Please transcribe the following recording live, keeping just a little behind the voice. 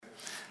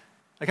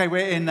Okay,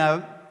 we're in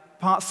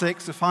part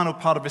 6, the final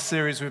part of a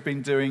series we've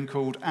been doing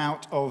called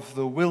Out of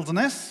the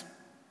Wilderness.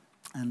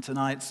 And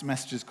tonight's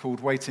message is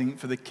called Waiting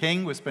for the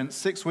King. We've spent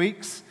 6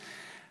 weeks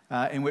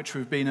in which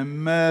we've been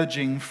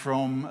emerging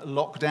from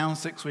lockdown,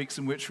 6 weeks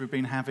in which we've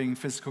been having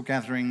physical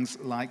gatherings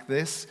like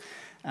this.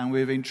 And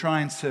we've been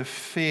trying to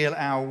feel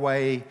our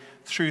way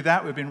through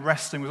that. We've been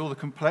wrestling with all the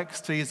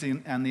complexities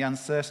and the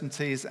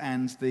uncertainties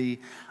and the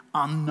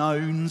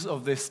unknowns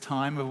of this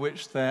time, of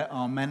which there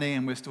are many,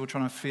 and we're still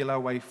trying to feel our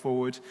way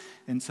forward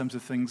in terms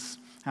of things,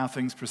 how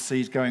things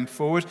proceed going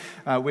forward.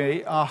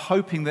 We are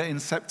hoping that in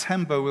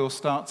September we'll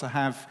start to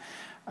have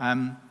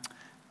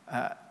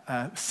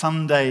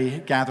Sunday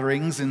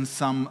gatherings in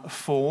some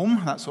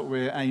form. That's what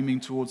we're aiming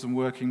towards and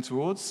working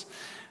towards.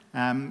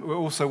 We're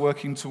also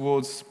working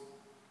towards,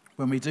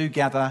 when we do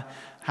gather,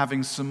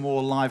 having some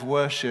more live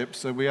worship.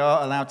 So we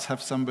are allowed to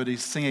have somebody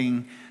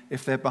singing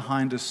if they're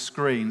behind a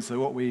screen. So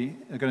what we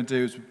are going to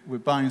do is we're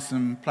buying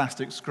some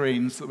plastic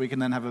screens so that we can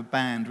then have a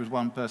band with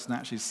one person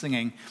actually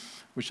singing,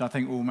 which I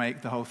think will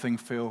make the whole thing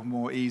feel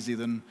more easy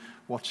than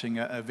watching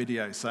a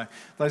video. So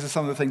those are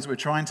some of the things that we're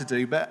trying to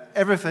do. But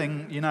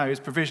everything, is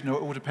provisional.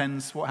 It all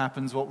depends what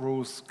happens, what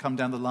rules come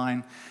down the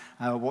line,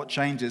 what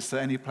changes. So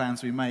any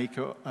plans we make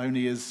are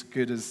only as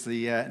good as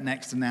the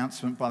next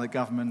announcement by the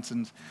government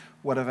and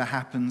whatever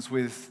happens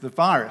with the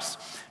virus.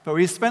 But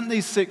we've spent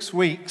these 6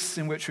 weeks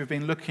in which we've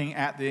been looking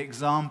at the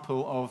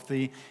example of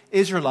the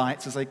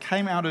Israelites as they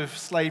came out of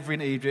slavery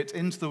in Egypt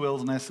into the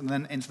wilderness and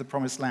then into the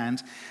Promised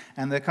Land.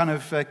 And the kind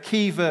of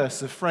key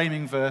verse, the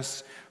framing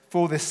verse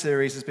for this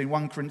series has been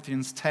 1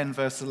 Corinthians 10,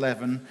 verse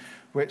 11,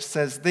 which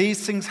says,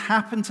 "These things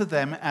happened to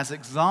them as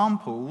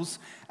examples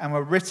and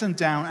were written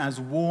down as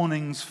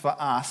warnings for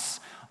us,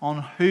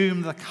 on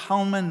whom the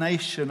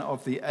culmination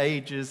of the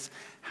ages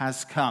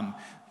has come."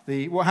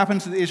 What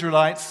happened to the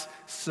Israelites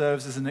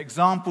serves as an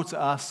example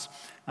to us,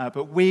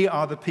 but we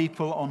are the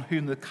people on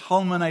whom the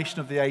culmination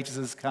of the ages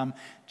has come.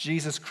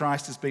 Jesus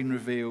Christ has been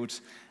revealed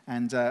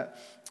and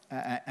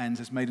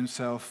has made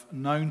himself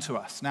known to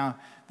us. Now,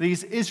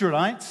 these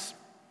Israelites,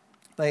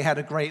 they had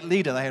a great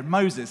leader. They had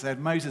Moses. They had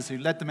Moses who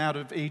led them out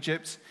of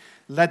Egypt,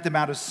 led them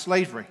out of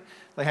slavery.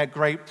 They had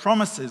great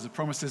promises, the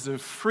promises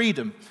of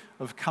freedom,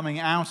 of coming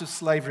out of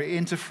slavery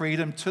into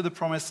freedom to the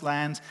Promised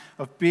Land,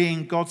 of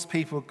being God's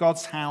people,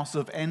 God's house,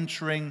 of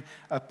entering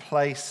a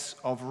place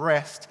of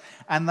rest.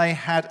 And they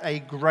had a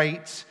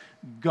great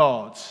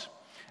God.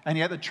 And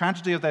yet the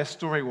tragedy of their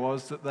story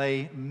was that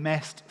they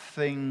messed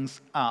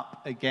things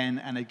up again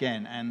and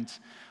again. And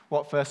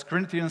what 1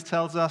 Corinthians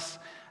tells us,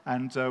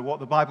 and what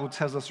the Bible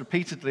tells us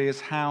repeatedly,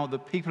 is how the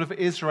people of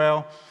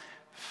Israel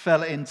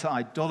fell into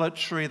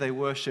idolatry. They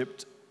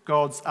worshipped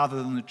gods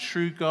other than the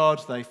true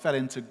God. They fell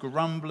into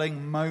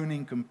grumbling,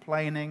 moaning,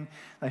 complaining.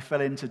 They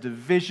fell into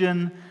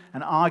division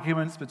and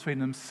arguments between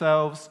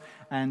themselves.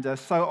 And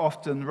so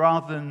often,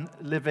 rather than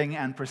living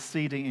and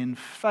proceeding in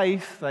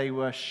faith, they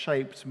were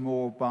shaped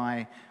more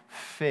by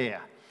fear.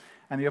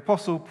 And the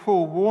Apostle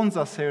Paul warns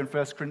us here in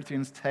 1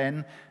 Corinthians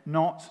 10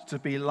 not to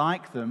be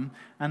like them.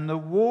 And the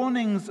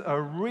warnings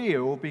are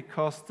real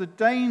because the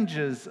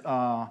dangers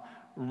are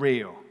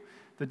real.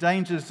 The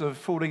dangers of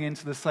falling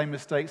into the same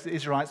mistakes the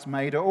Israelites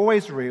made are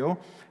always real,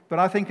 but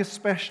I think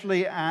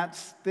especially at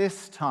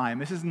this time.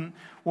 This isn't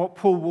what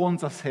Paul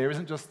warns us here,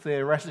 isn't just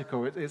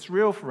theoretical. It's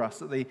real for us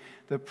that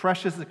the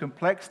pressures, the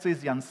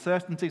complexities, the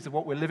uncertainties of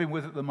what we're living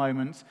with at the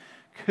moment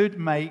could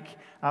make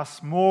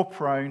us more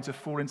prone to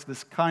fall into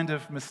this kind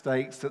of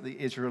mistakes that the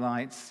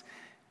Israelites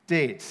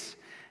did.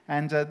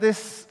 And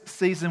this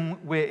season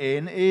we're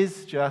in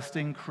is just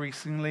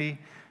increasingly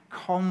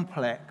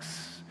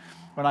complex.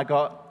 When I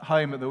got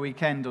home at the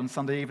weekend on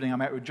Sunday evening, I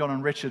met with John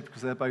and Richard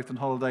because they're both on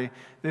holiday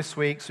this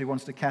week, so we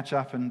wanted to catch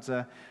up and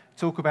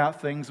talk about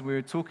things. We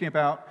were talking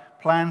about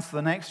plans for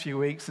the next few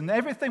weeks, and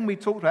everything we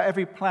talked about,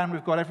 every plan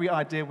we've got, every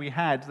idea we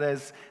had,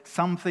 there's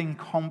something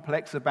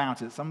complex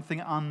about it,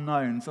 something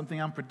unknown,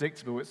 something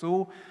unpredictable. It's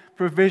all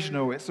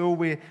provisional. It's all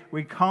we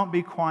can't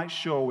be quite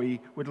sure.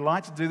 We would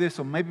like to do this,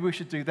 or maybe we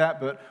should do that,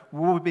 but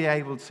will we be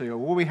able to, or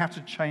will we have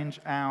to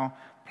change our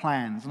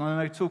plans? And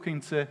I know,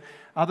 talking to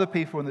other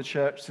people in the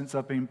church since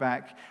I've been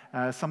back,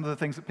 some of the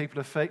things that people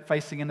are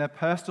facing in their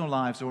personal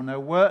lives or in their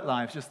work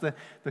lives, just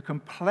the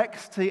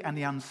complexity and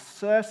the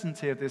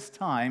uncertainty of this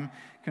time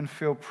can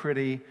feel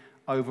pretty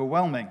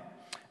overwhelming.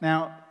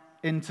 Now,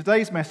 in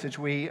today's message,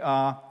 we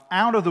are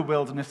out of the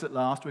wilderness at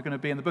last. We're going to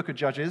be in the book of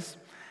Judges,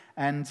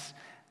 and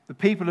the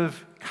people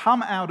have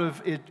come out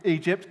of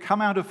Egypt,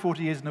 come out of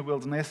 40 years in the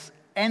wilderness,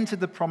 entered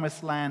the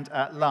Promised Land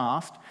at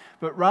last,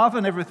 but rather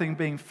than everything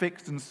being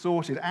fixed and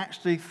sorted,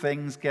 actually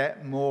things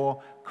get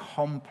more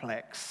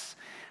complex.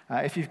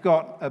 If you've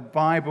got a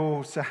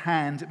Bible to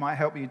hand, it might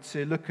help you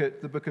to look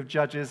at the book of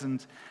Judges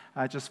and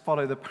just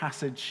follow the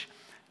passage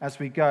as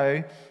we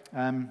go.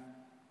 Going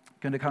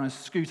to kind of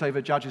scoot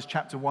over Judges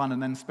chapter 1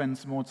 and then spend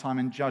some more time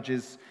in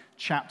Judges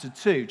chapter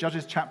 2.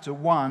 Judges chapter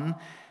 1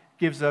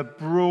 gives a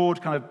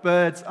broad kind of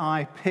bird's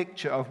eye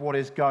picture of what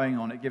is going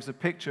on. It gives a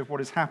picture of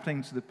what is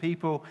happening to the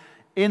people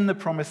in the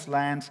Promised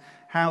Land,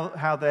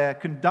 how they're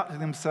conducting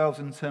themselves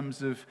in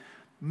terms of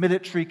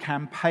military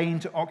campaign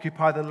to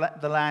occupy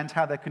the land,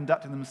 how they're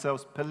conducting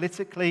themselves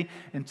politically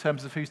in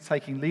terms of who's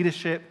taking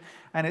leadership.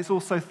 And it's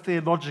also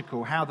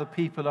theological, how the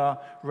people are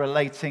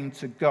relating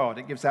to God.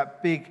 It gives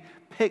that big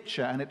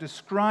picture, and it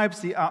describes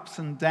the ups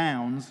and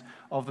downs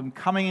of them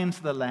coming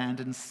into the land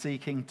and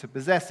seeking to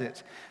possess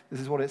it.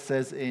 This is what it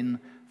says in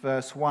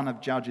verse 1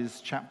 of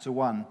Judges chapter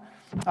 1.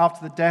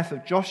 After the death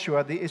of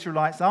Joshua, the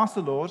Israelites asked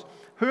the Lord,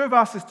 "Who of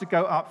us is to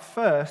go up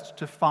first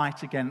to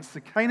fight against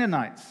the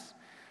Canaanites?"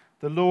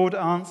 The Lord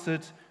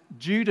answered,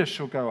 "Judah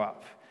shall go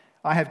up.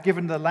 I have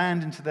given the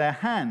land into their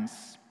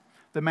hands."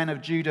 The men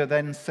of Judah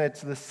then said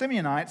to the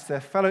Simeonites, their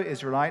fellow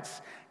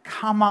Israelites,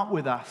 "Come up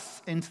with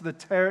us into the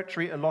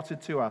territory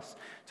allotted to us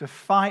to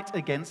fight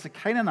against the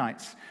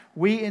Canaanites.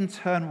 We in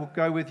turn will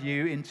go with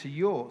you into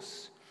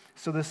yours."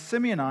 So the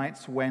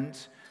Simeonites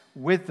went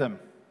with them.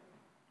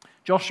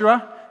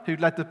 Joshua, who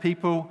led the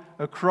people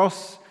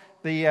across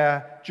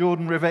the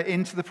Jordan River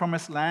into the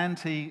promised land,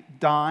 he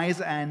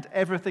dies and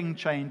everything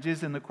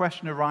changes, and the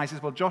question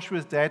arises, well,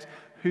 Joshua's dead,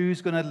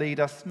 who's going to lead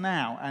us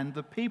now? And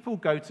the people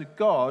go to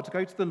God,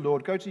 go to the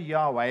Lord, go to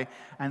Yahweh,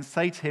 and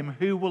say to him,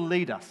 who will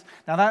lead us?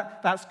 Now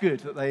that's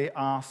good that they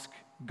ask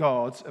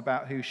God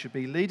about who should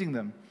be leading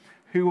them.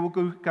 Who will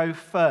go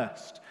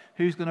first?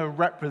 Who's going to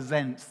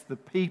represent the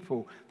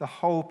people, the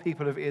whole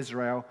people of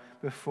Israel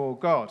before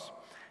God?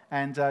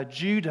 And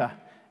Judah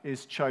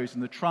is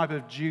chosen, the tribe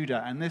of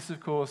Judah. And this, of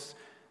course,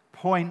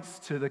 points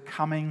to the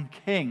coming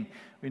king.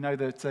 We know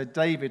that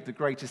David, the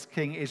greatest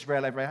king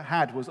Israel ever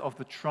had, was of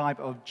the tribe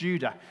of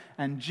Judah.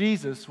 And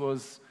Jesus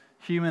was,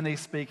 humanly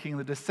speaking,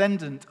 the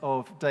descendant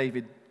of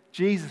David.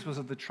 Jesus was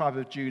of the tribe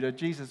of Judah.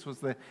 Jesus was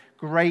the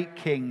great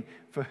king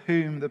for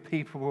whom the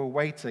people were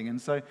waiting. And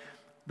so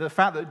the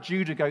fact that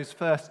Judah goes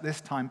first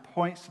this time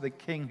points to the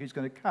king who's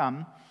going to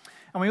come.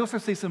 And we also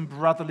see some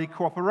brotherly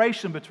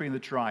cooperation between the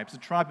tribes. The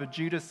tribe of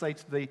Judah say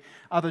to the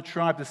other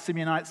tribe, the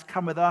Simeonites,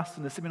 "Come with us."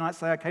 And the Simeonites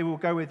say, "Okay, we'll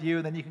go with you,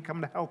 and then you can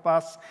come to help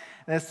us."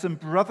 There's some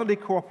brotherly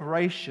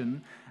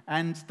cooperation,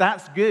 and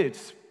that's good.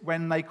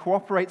 When they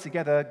cooperate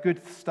together,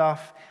 good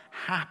stuff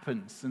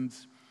happens. And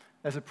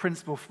there's a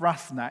principle for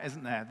us in that,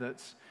 isn't there?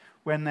 That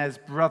when there's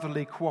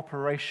brotherly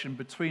cooperation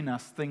between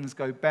us, things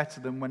go better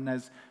than when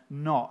there's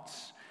not.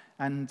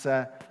 And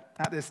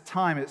at this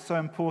time, it's so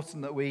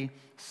important that we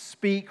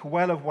speak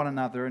well of one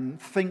another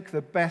and think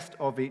the best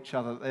of each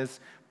other. There's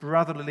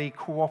brotherly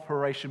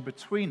cooperation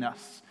between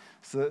us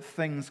so that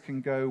things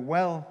can go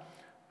well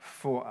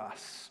for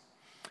us.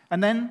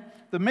 And then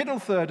the middle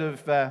third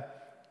of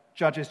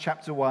Judges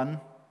chapter 1,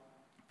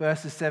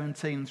 verses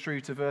 17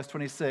 through to verse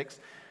 26,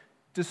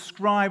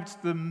 described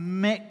the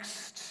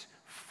mixed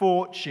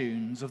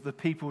fortunes of the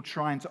people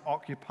trying to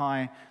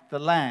occupy the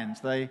land.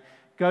 They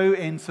go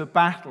into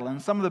battle,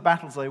 and some of the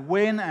battles they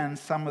win, and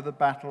some of the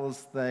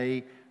battles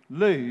they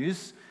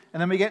lose.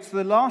 And then we get to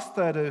the last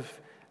third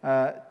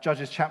of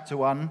Judges chapter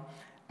 1,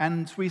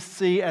 and we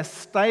see a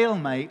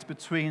stalemate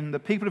between the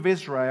people of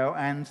Israel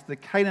and the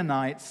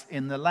Canaanites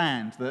in the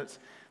land, that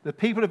the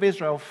people of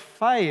Israel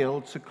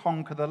fail to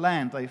conquer the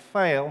land. They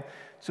fail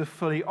to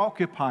fully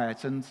occupy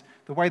it. And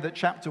the way that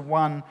chapter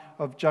 1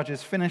 of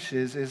Judges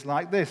finishes is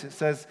like this. It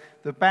says,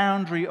 the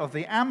boundary of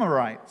the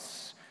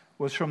Amorites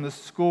was from the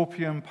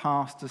Scorpion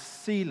Pass to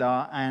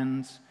Selah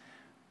and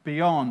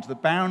beyond, the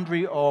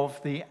boundary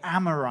of the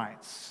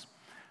Amorites.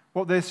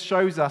 What this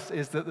shows us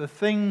is that the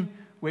thing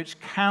which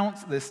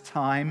counts this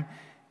time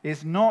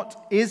is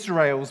not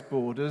Israel's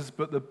borders,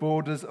 but the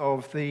borders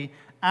of the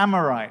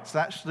Amorites.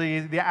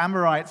 Actually, the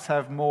Amorites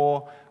have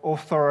more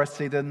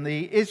authority than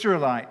the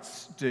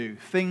Israelites do.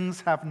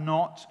 Things have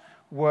not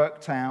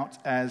worked out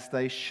as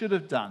they should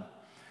have done.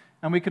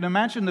 And we can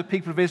imagine the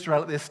people of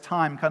Israel at this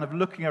time kind of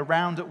looking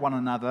around at one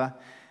another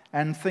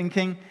and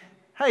thinking,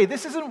 hey,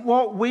 this isn't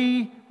what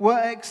we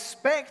were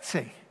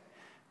expecting.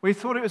 We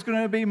thought it was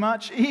going to be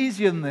much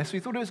easier than this.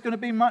 We thought it was going to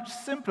be much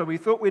simpler. We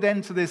thought we'd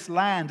enter this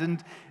land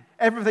and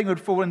everything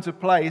would fall into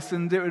place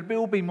and it would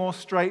all be more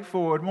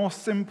straightforward, more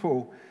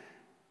simple.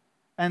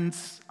 And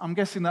I'm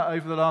guessing that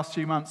over the last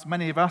few months,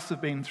 many of us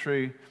have been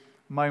through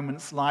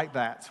moments like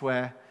that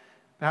where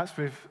perhaps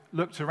we've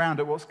looked around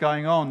at what's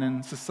going on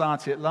in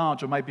society at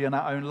large, or maybe in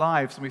our own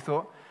lives, and we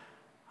thought,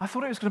 I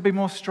thought it was going to be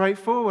more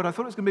straightforward. I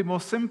thought it was going to be more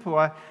simple.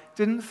 I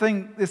didn't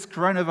think this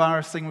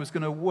coronavirus thing was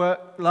going to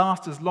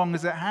last as long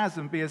as it has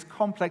and be as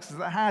complex as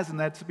it has, and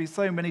there to be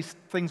so many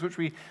things which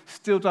we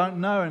still don't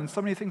know, and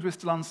so many things we're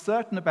still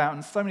uncertain about,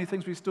 and so many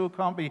things we still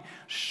can't be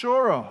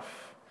sure of.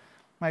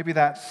 Maybe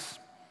that's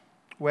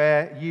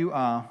where you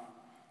are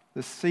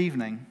this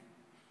evening.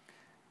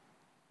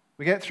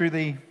 We get through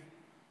the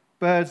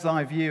bird's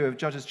eye view of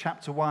Judges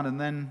chapter 1,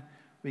 and then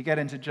we get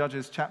into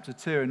Judges chapter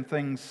 2, and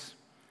things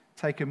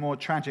take a more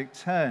tragic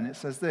turn. It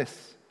says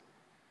this: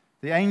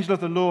 the angel of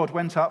the Lord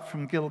went up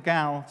from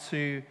Gilgal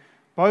to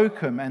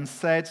Bochum and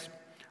said,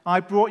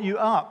 I brought you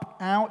up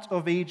out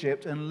of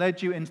Egypt and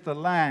led you into the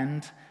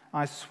land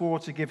I swore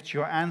to give to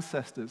your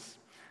ancestors.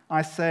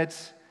 I said,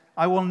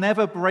 I will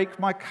never break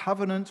my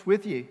covenant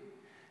with you.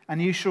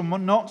 And you shall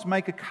not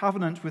make a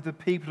covenant with the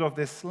people of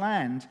this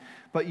land,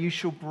 but you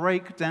shall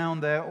break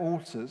down their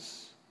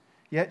altars.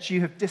 Yet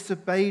you have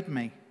disobeyed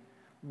me.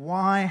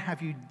 Why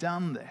have you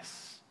done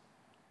this?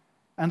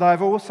 And I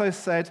have also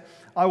said,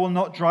 I will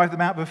not drive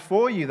them out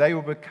before you. They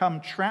will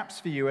become traps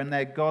for you, and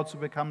their gods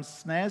will become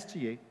snares to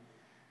you.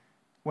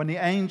 When the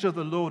angel of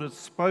the Lord had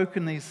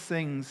spoken these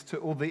things to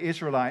all the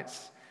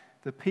Israelites,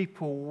 the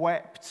people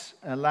wept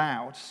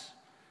aloud.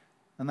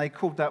 And they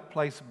called that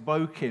place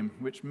Bochim,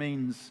 which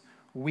means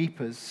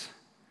weepers.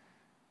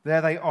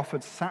 There they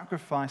offered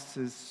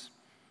sacrifices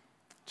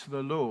to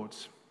the Lord.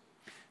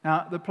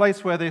 Now, the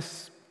place where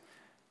this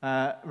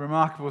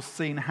remarkable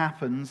scene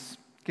happens,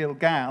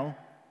 Gilgal,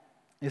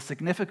 is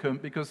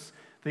significant because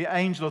the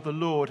angel of the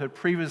Lord had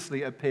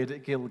previously appeared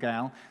at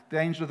Gilgal. The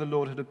angel of the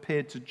Lord had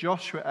appeared to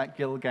Joshua at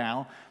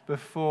Gilgal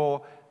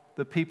before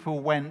the people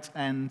went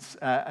and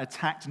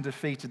attacked and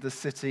defeated the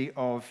city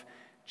of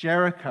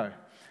Jericho.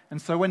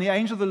 And so when the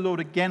angel of the Lord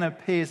again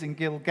appears in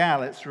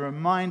Gilgal, it's a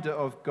reminder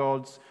of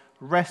God's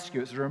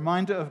rescue. It's a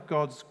reminder of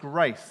God's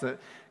grace, that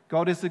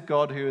God is a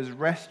God who has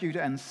rescued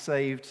and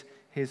saved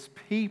his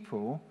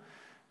people.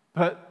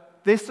 But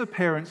this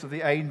appearance of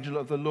the angel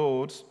of the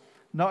Lord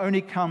not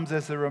only comes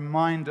as a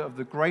reminder of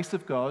the grace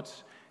of God,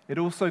 it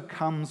also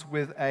comes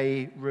with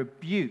a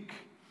rebuke,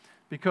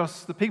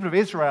 because the people of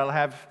Israel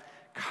have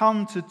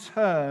come to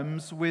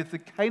terms with the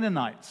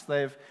Canaanites.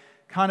 They've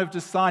kind of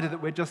decided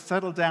that we'll just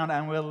settle down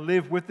and we'll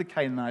live with the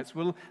Canaanites.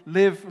 We'll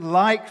live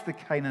like the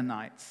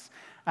Canaanites.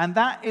 And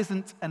that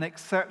isn't an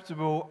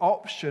acceptable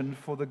option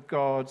for the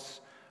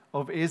gods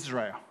of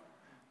Israel.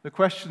 The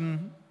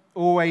question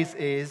always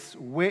is,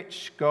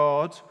 which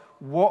God,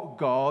 what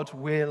God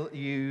will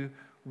you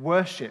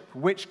worship?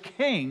 Which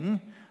king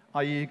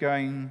are you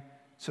going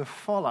to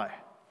follow?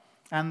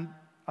 And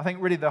I think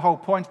really the whole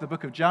point of the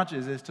book of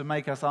Judges is to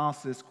make us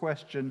ask this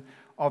question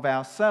of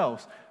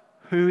ourselves.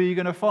 Who are you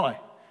going to follow?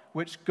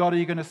 Which God are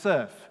you going to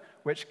serve?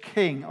 Which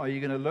king are you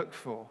going to look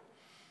for?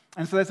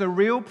 And so there's a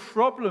real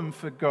problem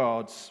for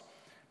God,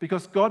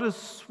 because God has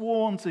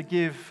sworn to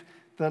give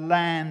the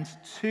land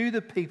to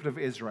the people of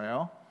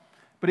Israel,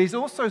 but he's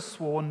also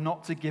sworn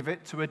not to give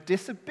it to a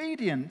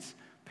disobedient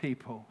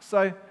people.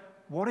 So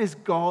what is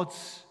God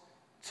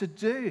to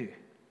do?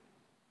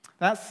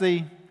 That's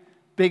the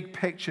big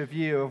picture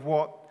view of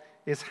what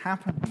is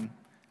happening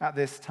at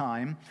this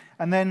time.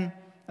 And then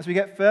as we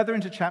get further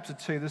into chapter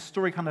 2, the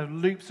story kind of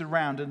loops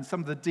around and some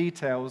of the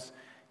details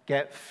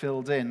get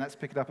filled in. Let's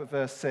pick it up at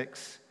verse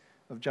 6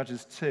 of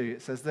Judges 2.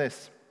 It says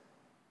this: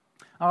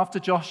 After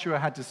Joshua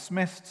had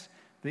dismissed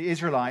the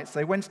Israelites,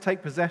 they went to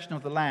take possession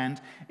of the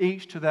land,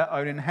 each to their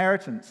own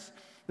inheritance.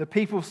 The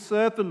people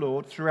served the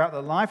Lord throughout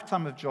the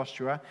lifetime of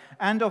Joshua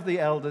and of the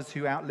elders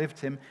who outlived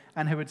him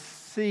and who had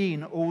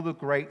seen all the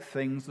great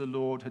things the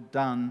Lord had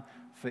done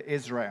for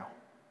Israel.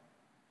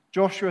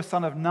 Joshua,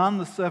 son of Nun,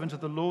 the servant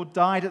of the Lord,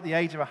 died at the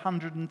age of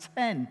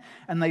 110,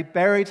 and they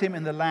buried him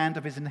in the land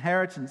of his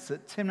inheritance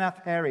at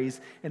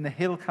Timnath-Heres in the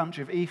hill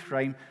country of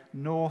Ephraim,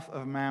 north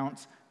of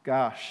Mount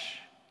Gaash.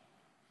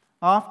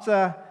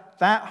 After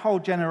that whole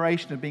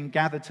generation had been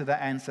gathered to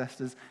their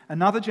ancestors,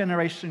 another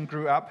generation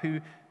grew up who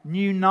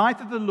knew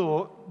neither the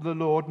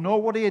Lord nor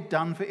what he had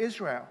done for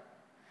Israel.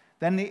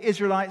 Then the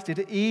Israelites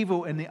did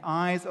evil in the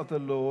eyes of the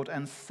Lord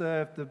and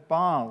served the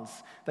Baals.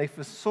 They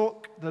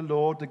forsook the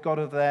Lord, the God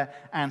of their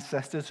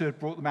ancestors who had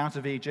brought them out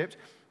of Egypt.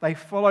 They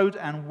followed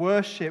and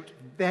worshipped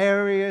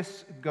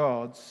various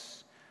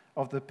gods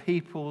of the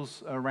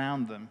peoples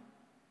around them.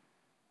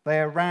 They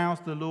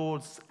aroused the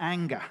Lord's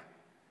anger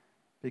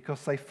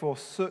because they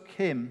forsook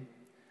him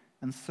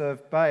and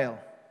served Baal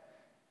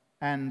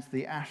and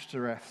the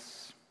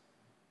Ashtoreths.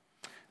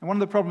 And one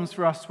of the problems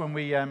for us when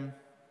we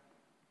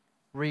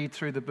read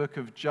through the book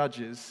of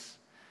Judges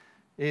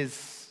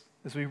is,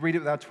 as we read it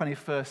with our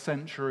 21st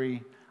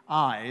century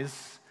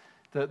eyes,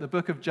 that the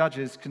book of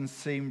Judges can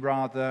seem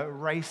rather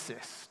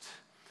racist,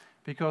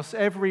 because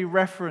every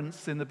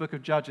reference in the book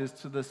of Judges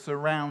to the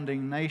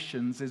surrounding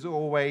nations is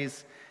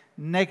always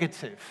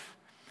negative.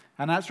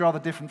 And that's rather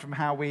different from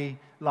how we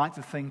like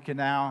to think in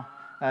our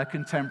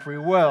contemporary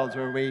world,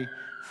 where we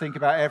think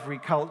about every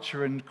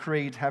culture and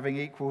creed having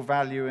equal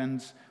value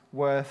and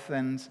worth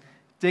and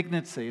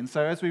dignity. And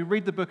so as we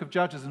read the book of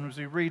Judges and as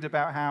we read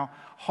about how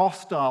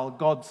hostile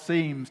God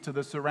seems to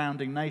the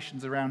surrounding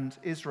nations around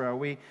Israel,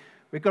 we've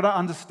got to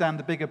understand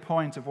the bigger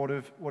point of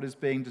what is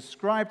being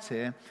described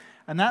here.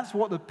 And that's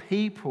what the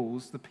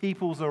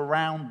peoples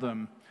around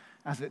them,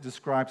 as it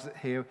describes it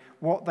here,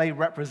 what they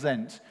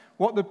represent.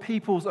 What the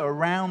peoples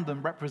around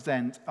them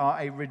represent are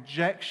a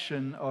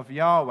rejection of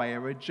Yahweh, a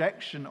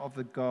rejection of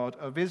the God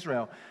of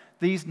Israel.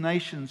 These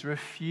nations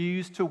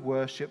refuse to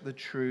worship the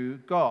true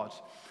God.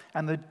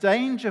 And the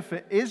danger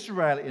for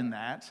Israel in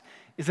that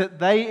is that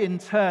they in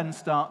turn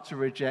start to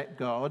reject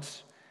God,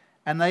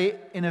 and they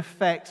in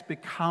effect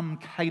become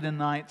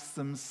Canaanites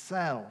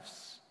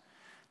themselves.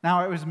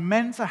 Now, it was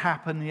meant to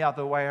happen the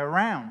other way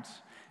around.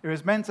 It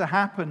was meant to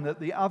happen that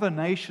the other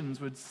nations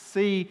would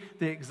see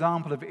the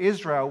example of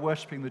Israel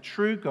worshiping the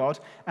true God,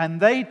 and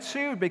they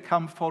too would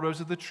become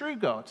followers of the true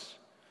God.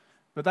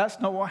 But that's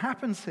not what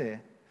happens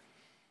here.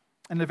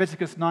 In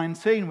Leviticus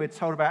 19, we're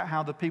told about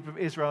how the people of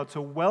Israel are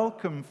to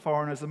welcome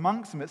foreigners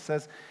amongst them. It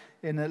says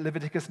in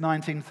Leviticus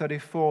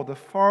 19:34, the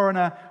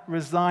foreigner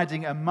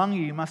residing among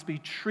you must be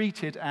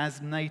treated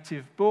as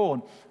native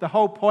born. The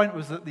whole point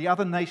was that the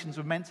other nations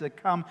were meant to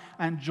come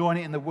and join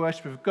in the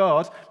worship of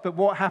God. But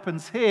what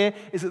happens here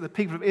is that the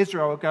people of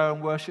Israel will go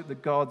and worship the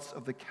gods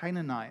of the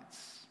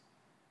Canaanites.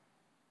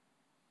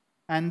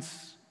 And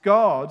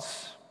God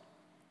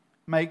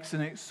makes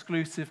an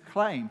exclusive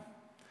claim.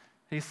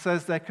 He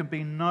says there can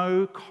be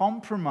no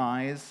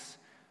compromise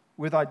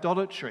with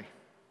idolatry.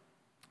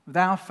 With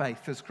our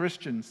faith as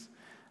Christians,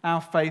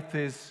 our faith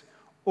is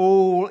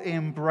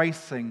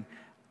all-embracing.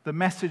 The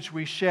message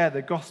we share,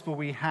 the gospel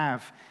we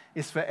have,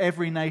 is for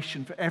every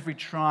nation, for every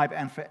tribe,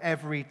 and for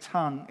every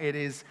tongue. It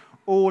is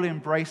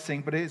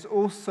all-embracing, but it is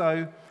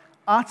also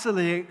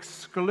utterly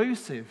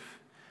exclusive,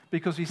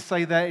 because we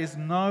say there is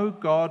no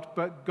God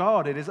but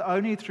God. It is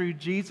only through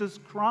Jesus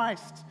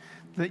Christ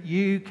that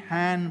you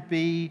can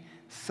be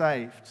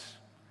saved.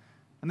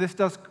 And this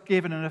does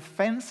give an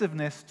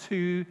offensiveness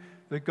to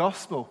the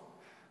gospel,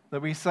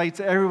 that we say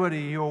to everybody,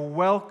 you're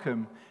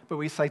welcome, but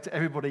we say to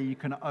everybody, you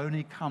can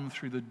only come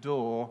through the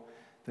door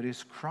that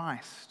is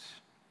Christ.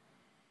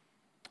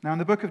 Now, in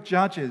the book of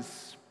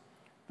Judges,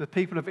 the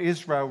people of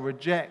Israel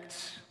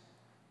reject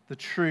the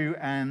true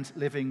and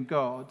living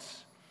God.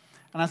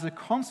 And as a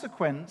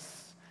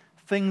consequence,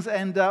 things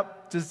end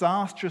up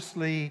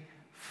disastrously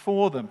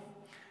for them.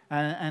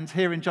 And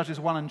here in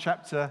Judges 1 and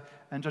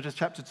Judges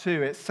chapter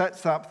 2, it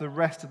sets up the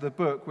rest of the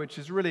book, which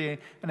is really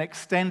an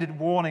extended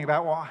warning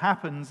about what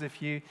happens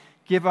if you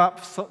give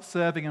up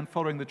serving and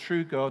following the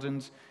true God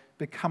and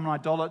become an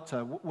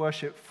idolater,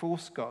 worship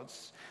false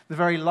gods. The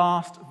very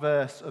last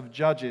verse of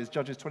Judges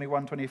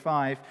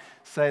 21:25,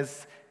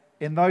 says,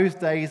 in those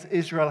days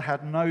Israel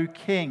had no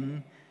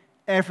king,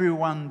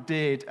 everyone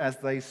did as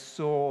they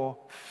saw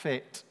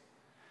fit.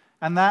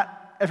 And that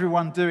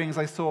everyone doing as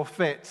they saw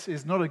fit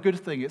is not a good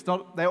thing. It's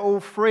not they're all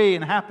free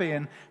and happy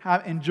and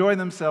enjoying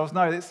themselves.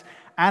 No, it's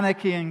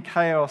anarchy and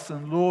chaos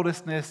and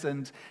lawlessness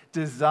and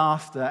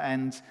disaster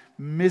and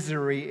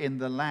misery in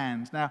the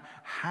land. Now,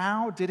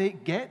 how did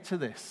it get to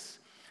this?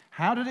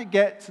 How did it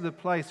get to the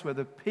place where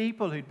the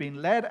people who'd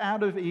been led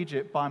out of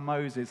Egypt by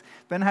Moses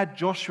then had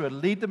Joshua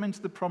lead them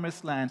into the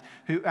promised land,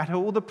 who had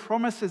all the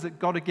promises that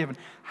God had given?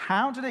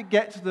 How did it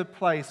get to the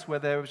place where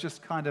there was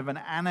just kind of an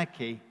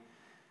anarchy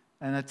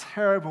and a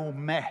terrible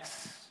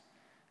mess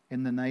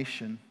in the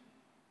nation?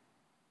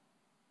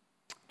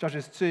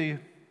 Judges 2,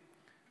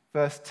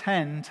 verse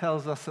 10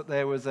 tells us that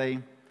there was a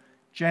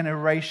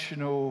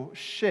generational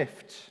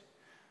shift.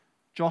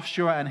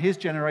 Joshua and his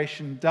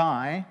generation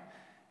die,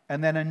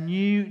 and then a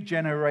new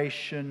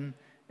generation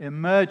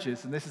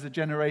emerges. And this is a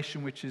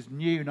generation which is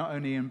new not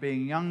only in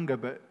being younger,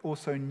 but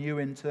also new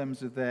in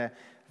terms of their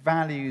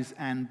values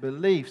and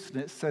beliefs.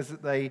 And it says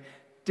that they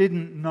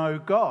didn't know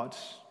God.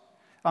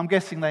 I'm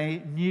guessing they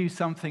knew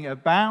something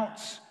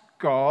about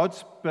God,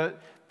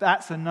 but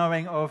that's a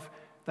knowing of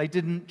they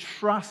didn't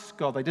trust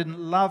God, they didn't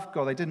love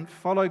God, they didn't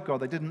follow God,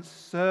 they didn't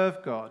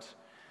serve God.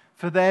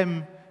 For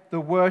them, the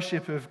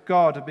worship of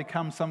God had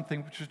become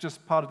something which was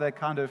just part of their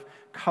kind of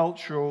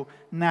cultural,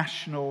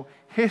 national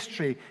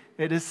history.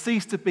 It has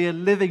ceased to be a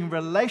living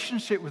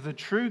relationship with the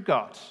true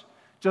God,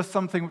 just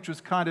something which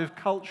was kind of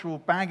cultural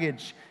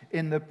baggage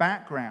in the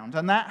background.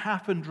 And that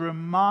happened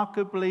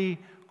remarkably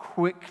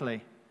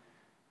quickly.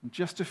 In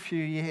just a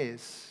few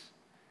years,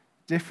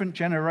 different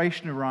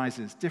generation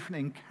arises,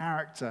 different in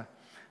character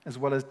as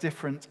well as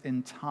different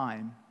in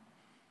time.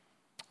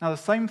 Now, the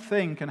same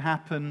thing can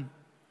happen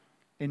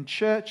in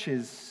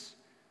churches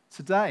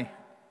today.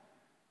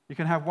 You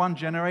can have one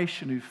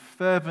generation who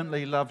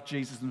fervently love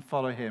Jesus and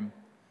follow him,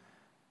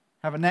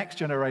 have a next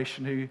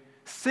generation who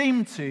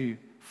seem to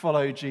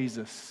follow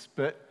Jesus,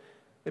 but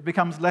it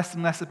becomes less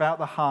and less about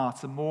the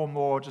heart and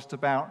more just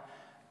about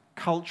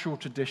cultural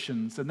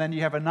traditions. And then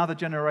you have another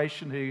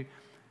generation who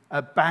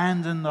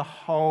abandon the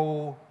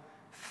whole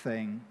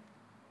thing.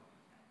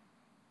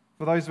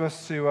 For those of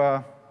us who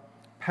are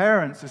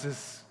parents, this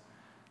is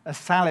a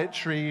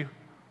salutary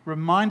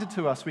reminder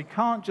to us. We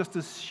can't just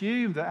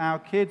assume that our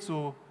kids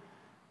will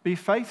be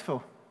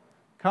faithful.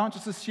 Can't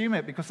just assume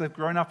it because they've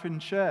grown up in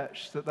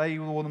church, that they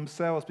will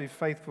themselves be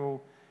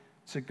faithful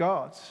to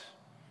God.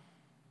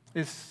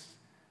 It's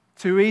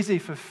too easy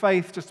for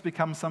faith just to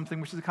become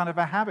something which is a kind of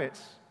a habit.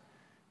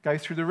 Go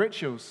through the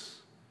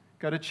rituals,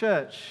 go to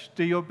church,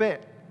 do your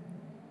bit.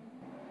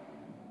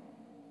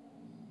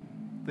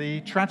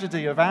 The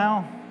tragedy of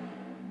our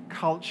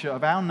culture,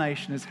 of our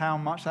nation, is how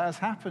much that has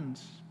happened.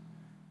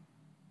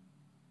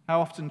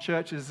 How often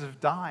churches have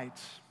died,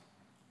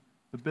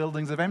 the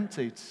buildings have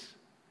emptied,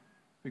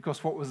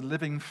 because what was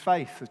living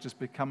faith has just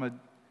become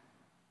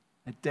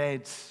a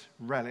dead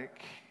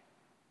relic.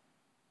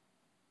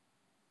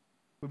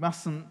 We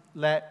mustn't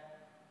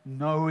let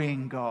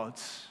knowing God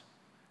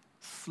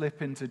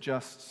slip into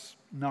just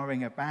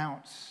knowing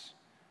about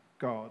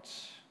God.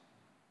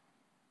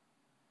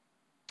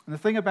 And the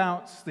thing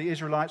about the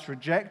Israelites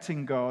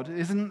rejecting God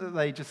isn't that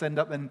they just end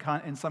up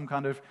in some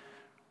kind of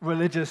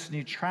religious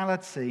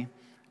neutrality,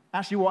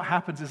 actually what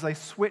happens is they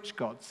switch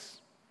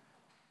gods.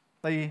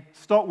 They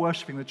stop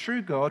worshipping the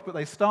true God, but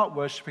they start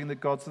worshipping the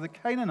gods of the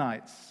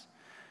Canaanites.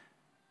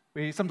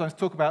 We sometimes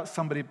talk about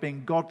somebody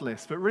being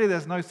godless, but really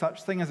there's no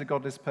such thing as a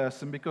godless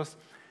person, because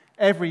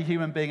every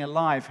human being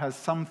alive has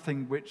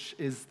something which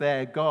is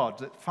their God,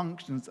 that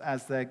functions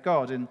as their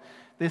God. In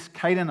this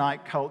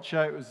Canaanite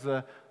culture, it was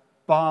the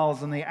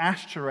Baals and the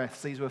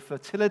Ashtoreths. These were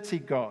fertility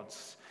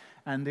gods.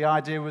 And the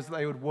idea was that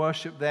they would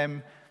worship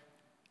them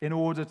in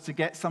order to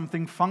get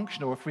something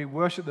functional. If we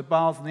worship the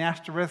Baals and the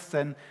Ashtoreths,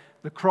 then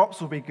the crops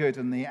will be good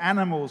and the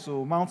animals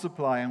will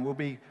multiply and will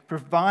be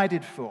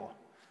provided for.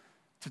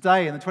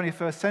 Today, in the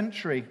 21st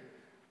century,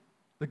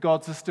 the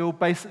gods are still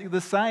basically the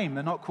same.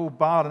 They're not called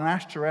Baal and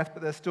Ashtoreth,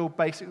 but they're still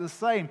basically the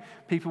same.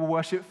 People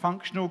worship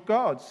functional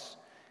gods.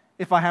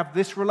 If I have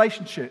this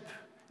relationship,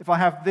 if I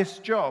have this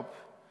job,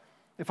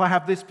 if I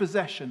have this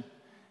possession,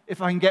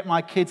 if I can get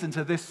my kids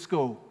into this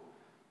school,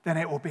 then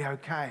it will be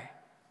okay.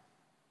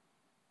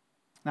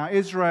 Now,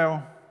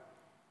 Israel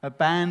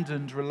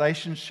abandoned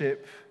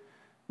relationship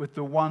with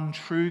the one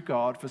true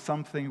God for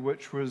something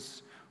which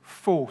was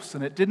false,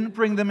 and it didn't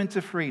bring them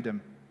into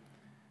freedom.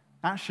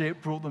 Actually,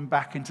 it brought them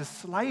back into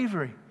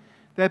slavery.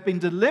 They've been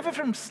delivered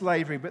from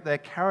slavery, but they're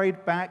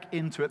carried back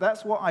into it.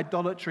 That's what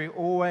idolatry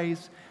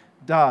always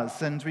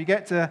does. And we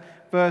get to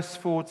verse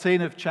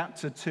 14 of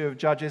chapter 2 of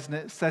Judges, and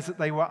it says that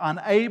they were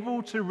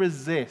unable to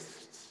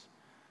resist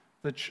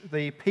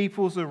the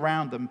peoples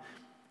around them,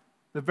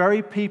 the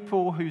very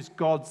people whose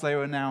gods they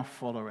were now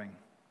following.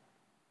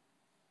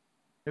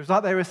 It was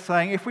like they were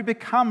saying, if we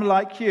become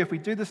like you, if we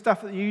do the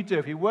stuff that you do,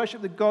 if we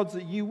worship the gods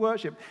that you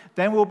worship,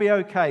 then we'll be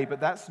okay.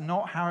 But that's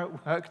not how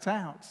it worked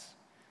out.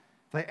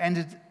 They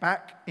ended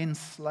back in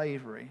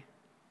slavery.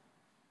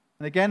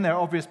 And again, there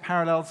are obvious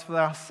parallels for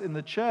us in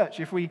the church.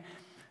 If we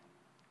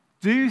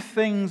do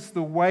things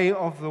the way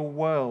of the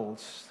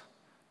world,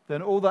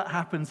 then all that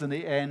happens in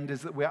the end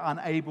is that we're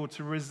unable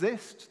to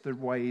resist the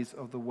ways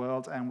of the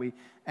world and we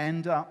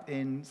end up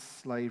in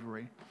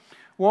slavery.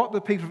 What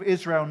the people of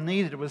Israel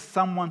needed was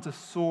someone to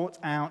sort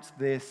out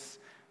this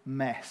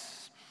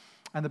mess.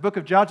 And the book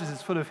of Judges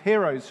is full of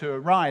heroes who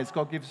arise.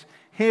 God gives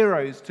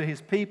heroes to his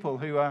people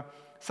who are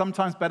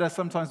sometimes better,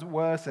 sometimes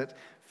worse at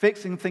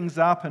fixing things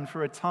up and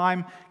for a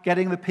time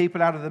getting the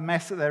people out of the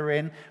mess that they're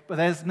in. But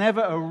there's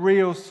never a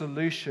real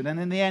solution. And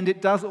in the end,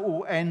 it does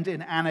all end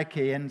in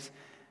anarchy. And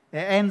it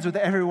ends with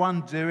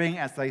everyone doing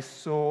as they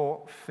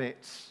saw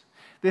fit.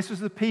 This was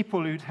the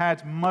people who'd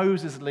had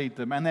Moses lead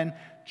them and then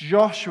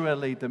Joshua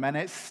lead them, and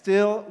it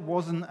still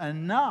wasn't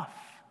enough.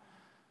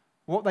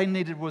 What they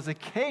needed was a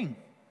king.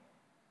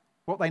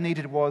 What they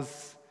needed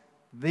was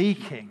the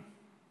king.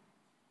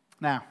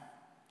 Now,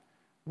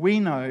 we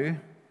know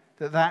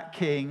that that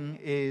king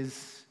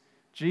is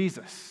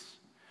Jesus.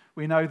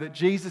 We know that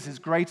Jesus is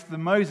greater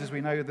than Moses. We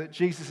know that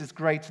Jesus is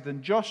greater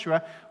than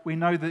Joshua. We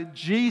know that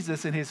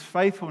Jesus in his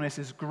faithfulness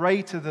is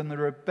greater than the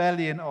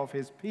rebellion of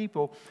his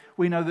people.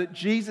 We know that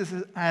Jesus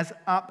has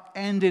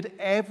upended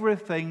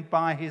everything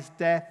by his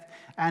death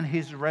and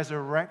his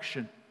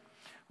resurrection.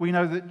 We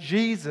know that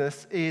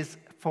Jesus is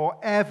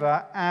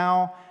forever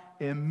our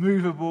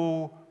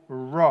immovable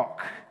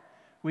rock.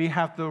 We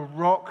have the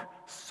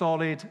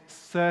rock-solid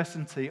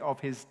certainty of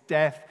his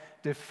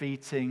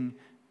death-defeating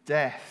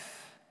death.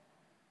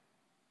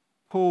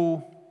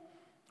 Paul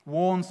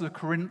warns the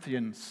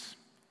Corinthians,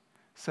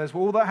 says,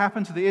 well, all that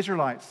happened to the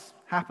Israelites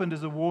happened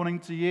as a warning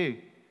to you.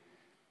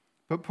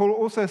 But Paul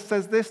also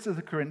says this to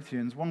the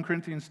Corinthians, 1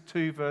 Corinthians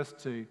 2, verse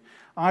 2.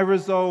 I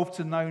resolved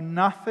to know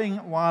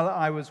nothing while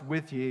I was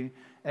with you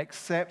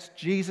except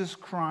Jesus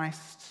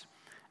Christ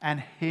and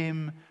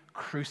him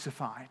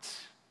crucified.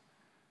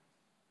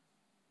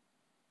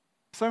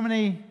 So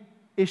many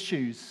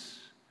issues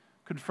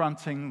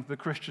confronting the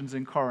Christians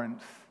in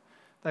Corinth.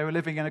 They were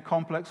living in a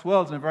complex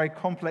world, in a very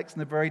complex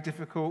and a very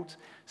difficult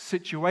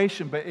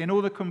situation. But in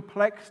all the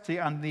complexity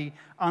and the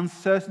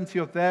uncertainty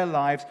of their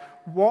lives,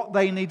 what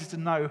they needed to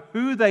know,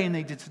 who they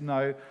needed to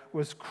know,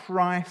 was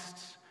Christ,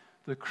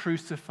 the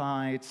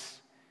crucified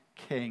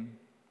King.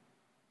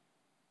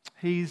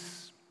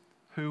 He's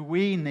who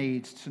we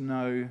need to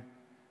know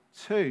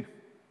too.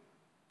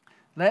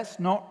 Let's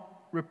not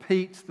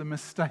repeat the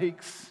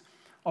mistakes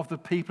of the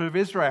people of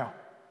Israel,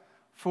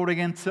 falling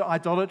into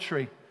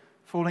idolatry,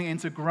 falling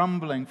into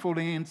grumbling,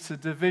 falling into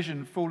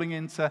division, falling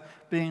into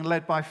being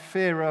led by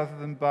fear rather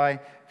than by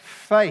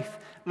faith.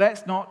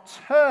 Let's not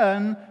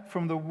turn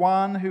from the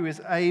one who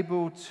is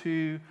able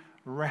to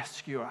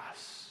rescue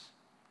us.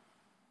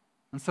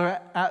 And so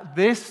at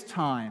this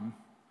time,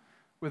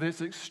 with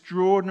its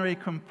extraordinary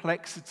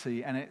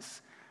complexity and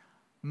its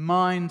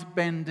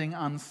mind-bending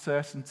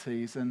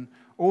uncertainties and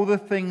all the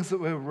things that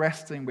we're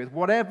wrestling with,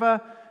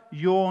 whatever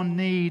your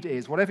need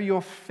is, whatever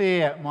your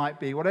fear might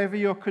be, whatever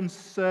your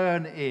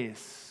concern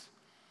is,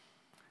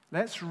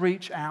 let's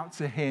reach out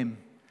to him.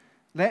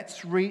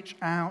 Let's reach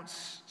out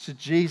to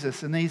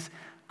Jesus. In these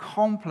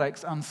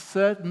complex,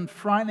 uncertain,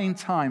 frightening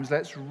times,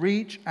 let's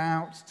reach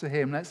out to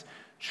him. Let's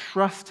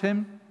trust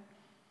him.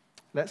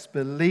 Let's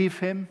believe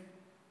him.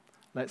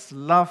 Let's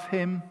love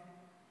him.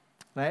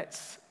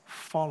 Let's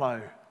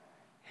follow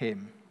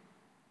him.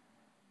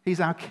 He's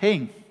our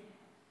King.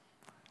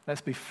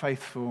 Let's be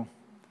faithful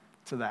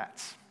to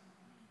that.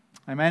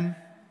 Amen?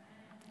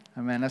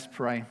 Amen. Let's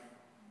pray.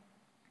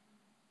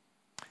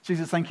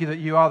 Jesus, thank you that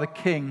you are the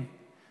King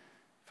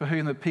for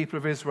whom the people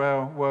of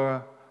Israel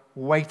were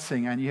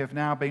waiting, and you have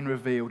now been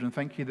revealed. And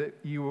thank you that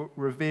you were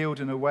revealed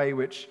in a way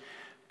which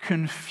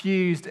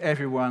confused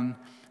everyone,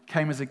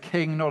 came as a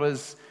king, not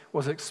as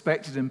was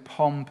expected in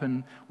pomp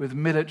and with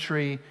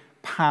military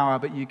power,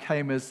 but you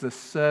came as the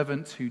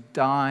servant who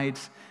died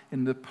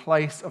in the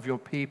place of your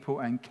people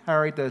and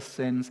carried their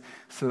sins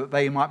so that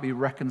they might be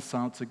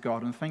reconciled to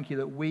God. And thank you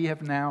that we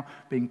have now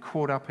been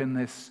caught up in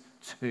this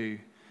too.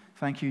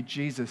 Thank you,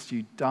 Jesus,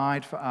 you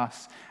died for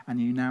us and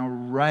you now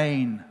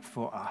reign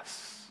for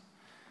us.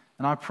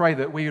 And I pray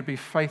that we would be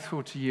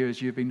faithful to you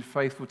as you've been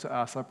faithful to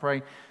us. I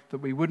pray that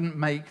we wouldn't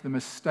make the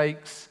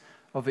mistakes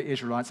of the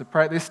Israelites. I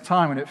pray at this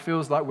time when it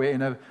feels like we're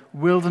in a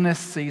wilderness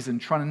season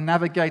trying to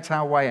navigate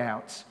our way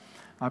out,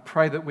 I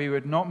pray that we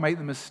would not make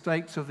the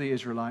mistakes of the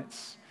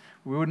Israelites.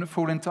 We wouldn't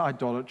fall into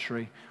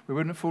idolatry. We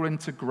wouldn't fall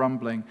into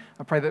grumbling.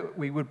 I pray that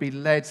we would be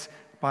led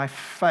by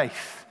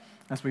faith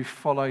as we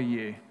follow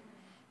you.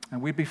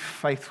 And we'd be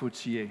faithful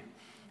to you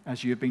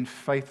as you have been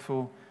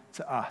faithful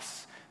to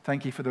us.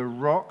 Thank you for the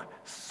rock,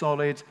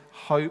 solid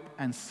hope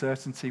and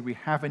certainty we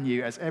have in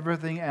you as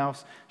everything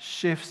else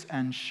shifts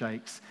and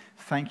shakes.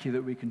 Thank you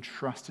that we can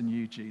trust in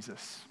you,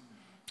 Jesus.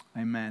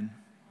 Amen.